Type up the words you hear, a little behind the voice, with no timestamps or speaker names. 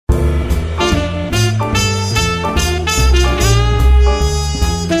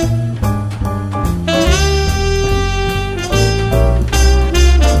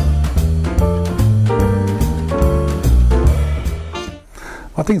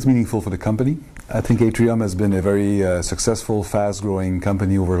I think it's meaningful for the company. I think Atrium has been a very successful, fast-growing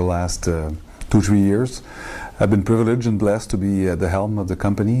company over the last 2-3 years. I've been privileged and blessed to be at the helm of the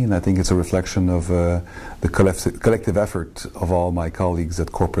company, and I think it's a reflection of the collective effort of all my colleagues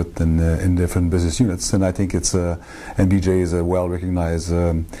at corporate and in different business units. And I think it's NBJ is a well-recognized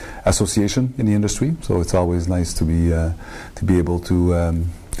association in the industry, so it's always nice to be able to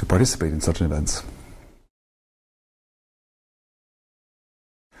participate in such events.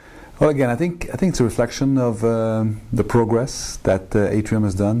 Well, again, I think it's a reflection of the progress that Atrium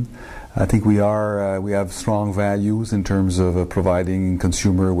has done. I think we have strong values in terms of providing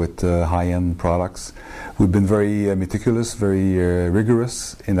consumer with high-end products. We've been very meticulous, very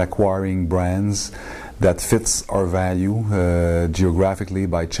rigorous in acquiring brands that fits our value geographically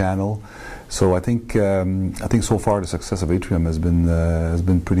by channel. So I think so far the success of Atrium has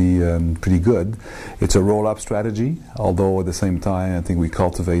been pretty good. It's a roll-up strategy, although at the same time I think we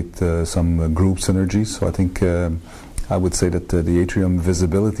cultivate some group synergies. So I think I would say that the Atrium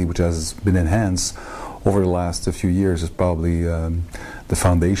visibility, which has been enhanced over the last few years, is probably the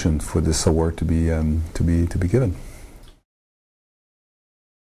foundation for this award to be given.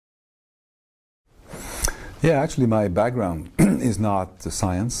 Yeah, actually my background is not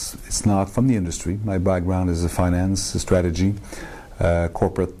science. It's not from the industry. My background is finance, strategy,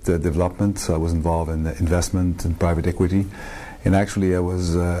 corporate development. So I was involved in investment and private equity. And actually I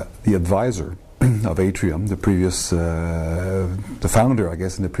was the advisor of Atrium, the founder, I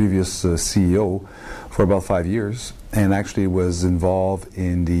guess, and the previous CEO for about 5 years. And actually was involved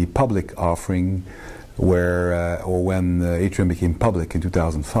in the public offering when Atrium became public in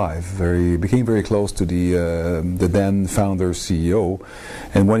 2005, became very close to the then founder CEO,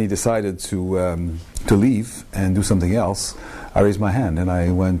 and when he decided to leave and do something else, I raised my hand and I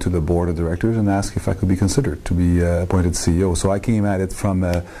went to the board of directors and asked if I could be considered to be appointed CEO. So I came at it from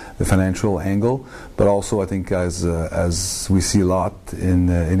the financial angle, but also I think as we see a lot in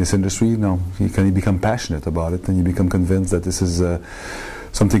this industry, you become passionate about it and you become convinced that this is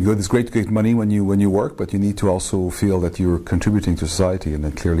something good. It's great to get money when you work, but you need to also feel that you're contributing to society, and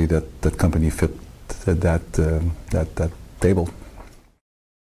that clearly that company fit that table.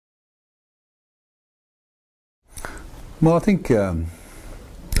 Well, I think a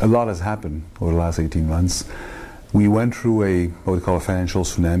lot has happened over the last 18 months. We went through what we call a financial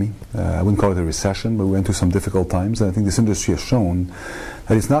tsunami. I wouldn't call it a recession, but we went through some difficult times. And I think this industry has shown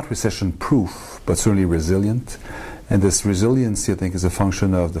that it's not recession-proof, but certainly resilient. And this resiliency, I think, is a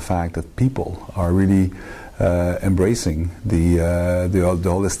function of the fact that people are really embracing the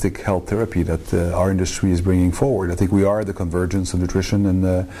holistic health therapy that our industry is bringing forward. I think we are at the convergence of nutrition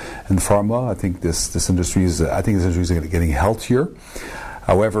and pharma. I think this industry is getting healthier.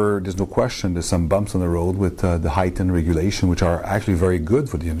 However, there's no question there's some bumps on the road with the heightened regulation, which are actually very good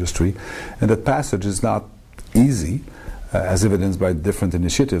for the industry. And that passage is not easy, as evidenced by different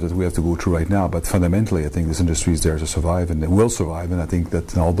initiatives that we have to go through right now. But fundamentally, I think this industry is there to survive, and it will survive. And I think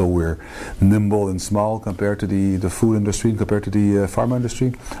that although we're nimble and small compared to the food industry and compared to the pharma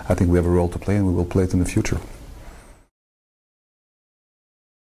industry, I think we have a role to play, and we will play it in the future.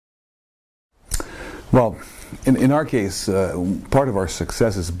 Well, in our case, part of our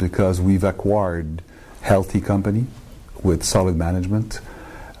success is because we've acquired healthy company with solid management.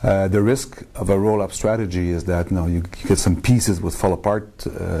 The risk of a roll-up strategy is that you get some pieces that fall apart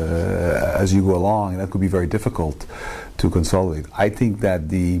as you go along, and that could be very difficult to consolidate. I think that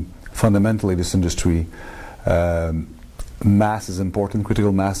fundamentally this industry, mass is important,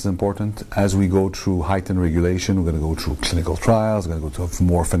 critical mass is important. As we go through heightened regulation, we're going to go through clinical trials, we're going to go through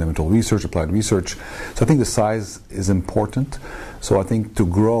more fundamental research, applied research. So I think the size is important. So I think to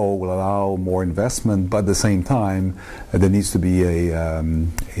grow will allow more investment, but at the same time, there needs to be a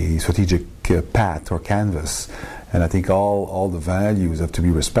strategic path or canvas. And I think all the values have to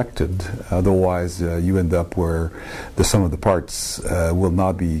be respected. Otherwise, you end up where the sum of the parts will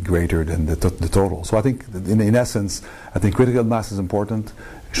not be greater than the total. So I think, in essence, I think critical mass is important,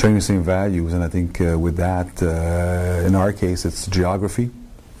 sharing the same values, and I think with that, in our case, it's geography,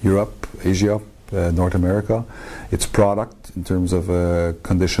 Europe, Asia, North America. It's product in terms of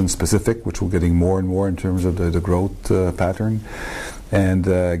condition specific, which we're getting more and more in terms of the growth pattern. And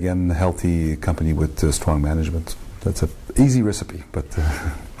again, healthy company with strong management. That's an easy recipe, but